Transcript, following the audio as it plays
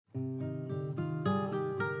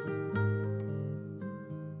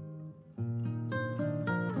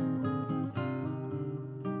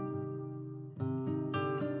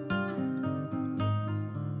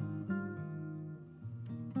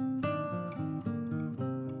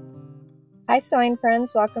Hi sewing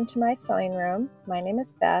friends, welcome to my sewing room. My name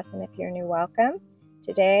is Beth, and if you're new, welcome.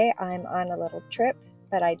 Today I'm on a little trip,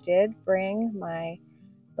 but I did bring my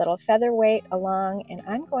little featherweight along, and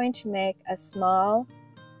I'm going to make a small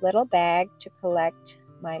little bag to collect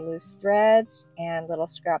my loose threads and little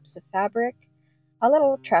scraps of fabric, a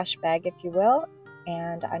little trash bag if you will,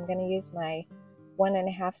 and I'm going to use my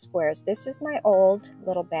 1.5 squares. This is my old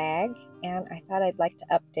little bag, and I thought I'd like to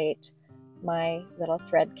update my little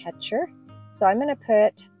thread catcher. So I'm going to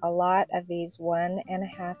put a lot of these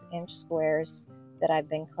 1.5 inch squares that I've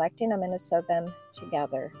been collecting. I'm going to sew them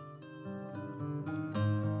together.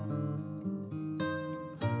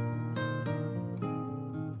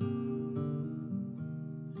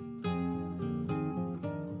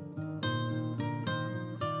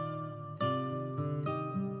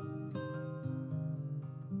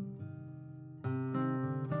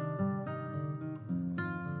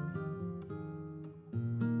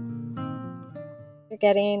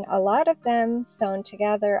 You're getting a lot of them sewn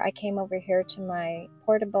together. I came over here to my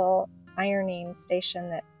portable ironing station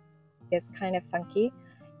that is kind of funky,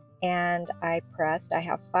 and I pressed. I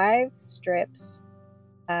have 5 strips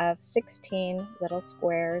of 16 little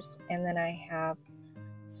squares, and then I have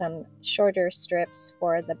some shorter strips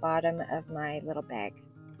for the bottom of my little bag.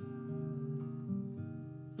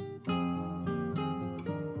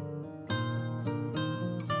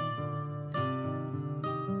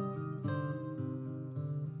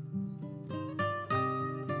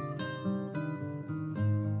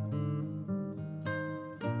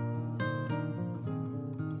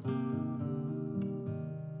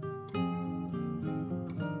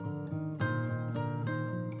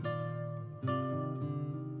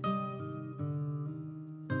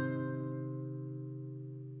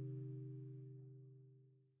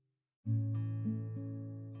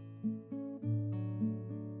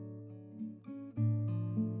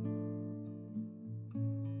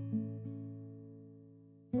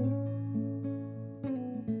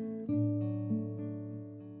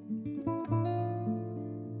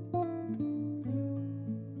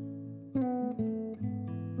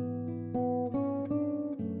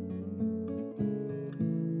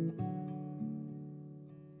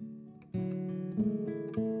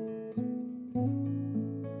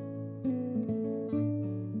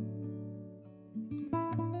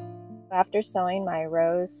 After sewing my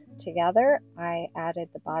rows together, I added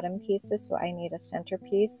the bottom pieces, so I need a center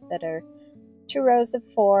piece that are 2 rows of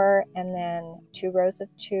 4 and then 2 rows of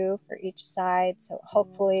 2 for each side. So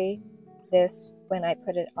hopefully this, when I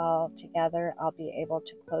put it all together, I'll be able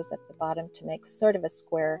to close up the bottom to make sort of a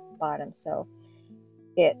square bottom. So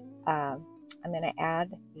I'm going to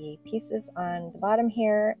add the pieces on the bottom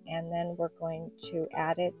here, and then we're going to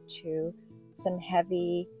add it to some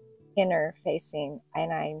heavy inner facing.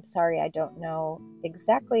 And I'm sorry, I don't know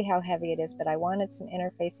exactly how heavy it is, but I wanted some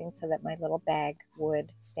inner facing so that my little bag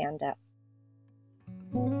would stand up.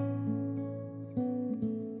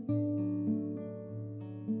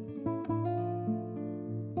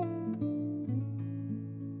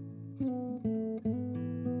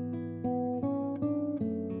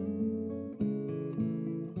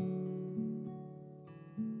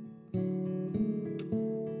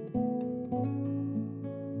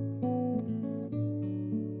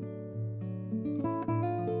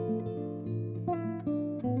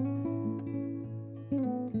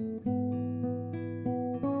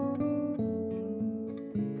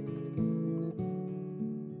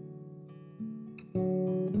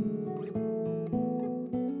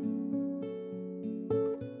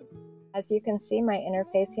 As you can see, my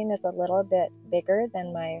interfacing is a little bit bigger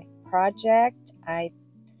than my project. I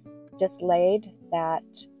just laid that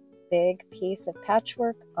big piece of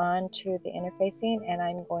patchwork onto the interfacing, and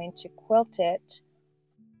I'm going to quilt it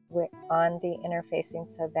on the interfacing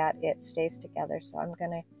so that it stays together. So I'm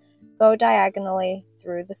going to go diagonally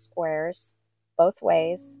through the squares both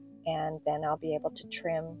ways, and then I'll be able to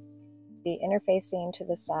trim the interfacing to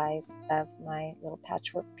the size of my little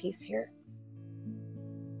patchwork piece here.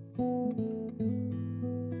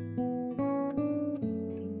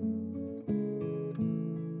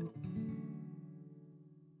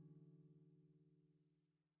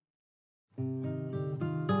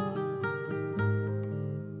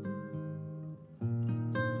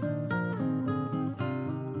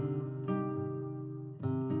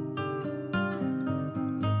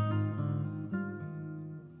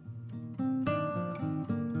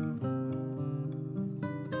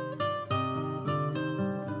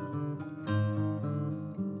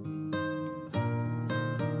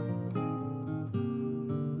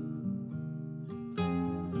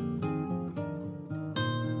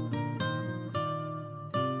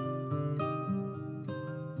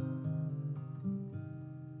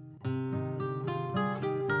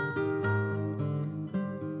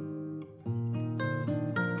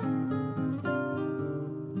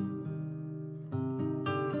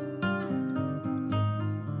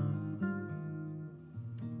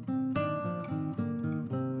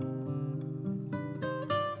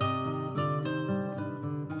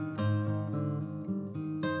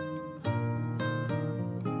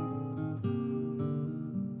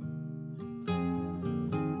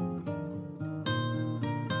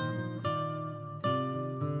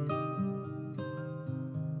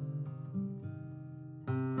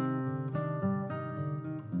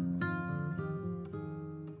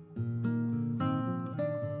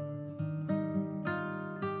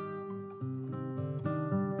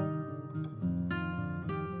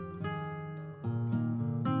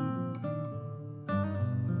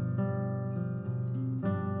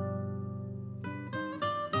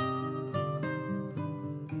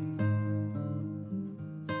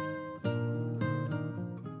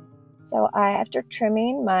 So after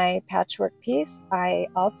trimming my patchwork piece, I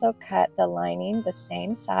also cut the lining the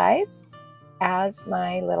same size as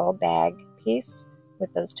my little bag piece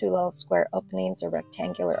with those two little square openings or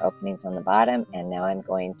rectangular openings on the bottom. And now I'm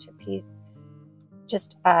going to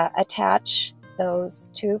just attach those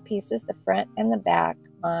two pieces, the front and the back,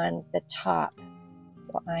 on the top.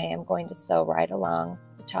 So I am going to sew right along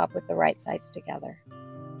the top with the right sides together.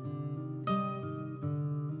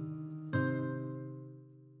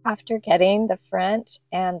 After getting the front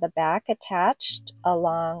and the back attached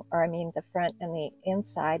along, or I mean the front and the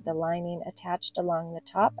inside, the lining attached along the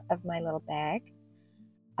top of my little bag,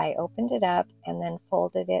 I opened it up and then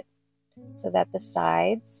folded it so that the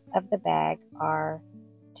sides of the bag are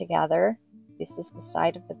together. This is the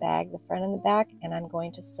side of the bag, the front and the back, and I'm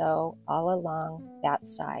going to sew all along that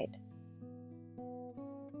side.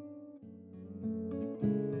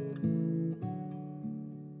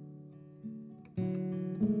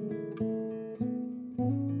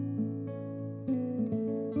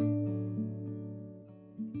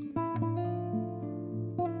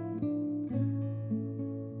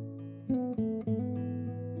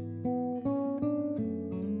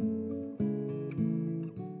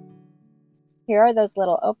 Here are those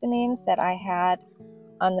little openings that I had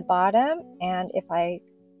on the bottom, and if I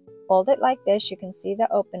fold it like this, you can see the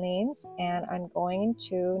openings, and I'm going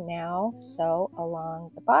to now sew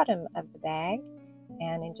along the bottom of the bag.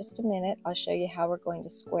 And in just a minute, I'll show you how we're going to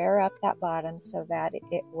square up that bottom so that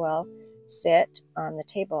it will sit on the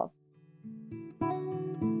table.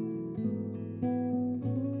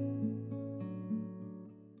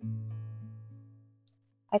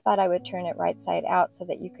 I thought I would turn it right side out so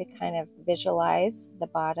that you could kind of visualize the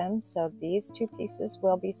bottom. So these two pieces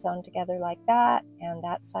will be sewn together like that, and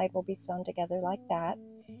that side will be sewn together like that,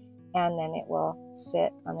 and then it will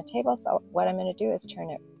sit on the table. So what I'm going to do is turn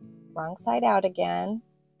it wrong side out again,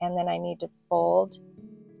 and then I need to fold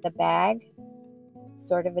the bag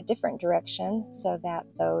sort of a different direction so that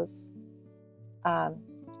those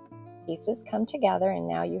pieces come together, and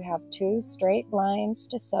now you have two straight lines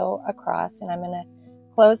to sew across, and I'm going to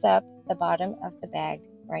close up the bottom of the bag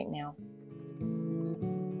right now.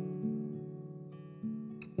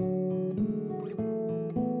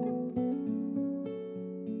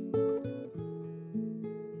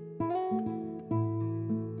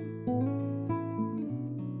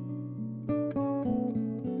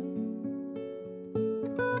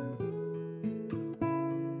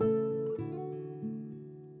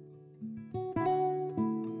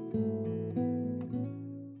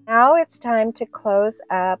 Now it's time to close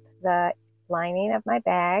up the lining of my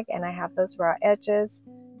bag, and I have those raw edges.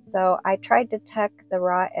 So I tried to tuck the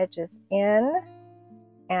raw edges in,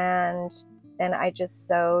 and then I just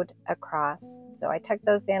sewed across. So I tucked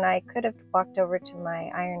those in. I could have walked over to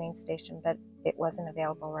my ironing station, but it wasn't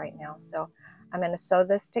available right now. So I'm going to sew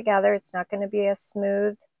this together. It's not going to be a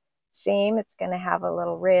smooth seam. It's going to have a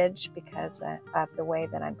little ridge because of the way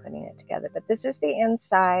that I'm putting it together. But this is the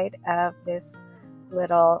inside of this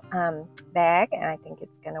little bag, and I think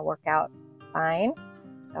it's going to work out fine.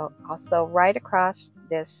 So I'll sew right across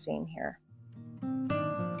this seam here.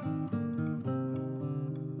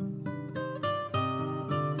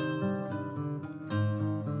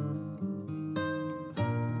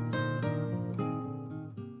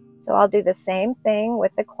 So I'll do the same thing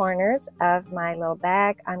with the corners of my little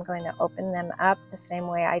bag. I'm going to open them up the same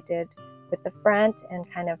way I did with the front and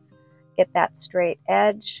kind of get that straight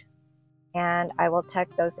edge. And I will tuck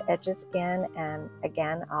those edges in, and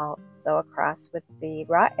again I'll sew across with the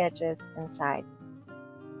raw edges inside.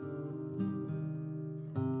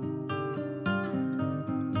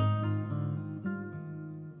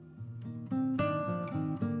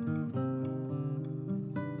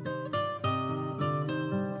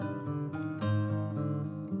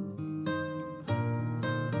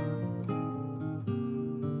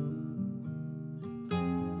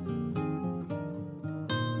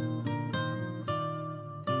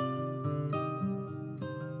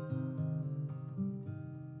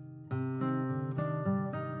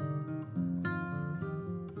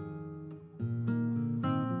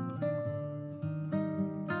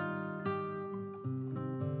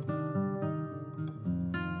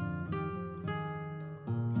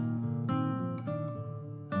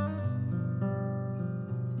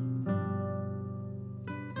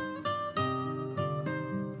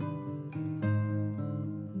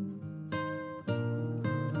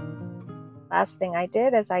 Last thing I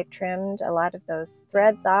did is I trimmed a lot of those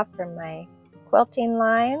threads off from my quilting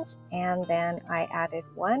lines, and then I added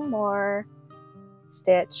one more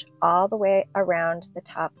stitch all the way around the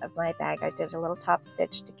top of my bag. I did a little top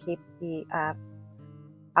stitch to keep the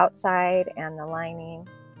outside and the lining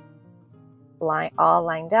all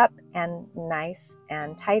lined up and nice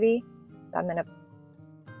and tidy. So I'm going to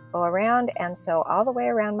go around and sew all the way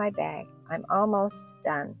around my bag. I'm almost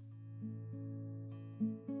done.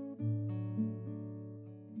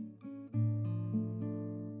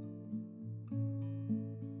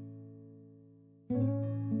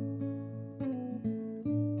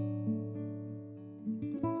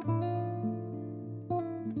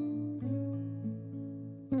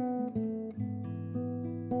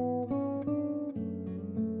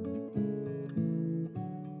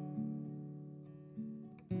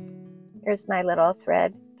 Here's my little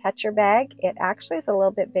thread catcher bag. It actually is a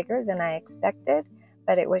little bit bigger than I expected,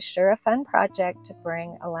 but it was sure a fun project to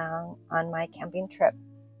bring along on my camping trip.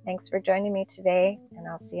 Thanks for joining me today, and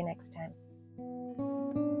I'll see you next time.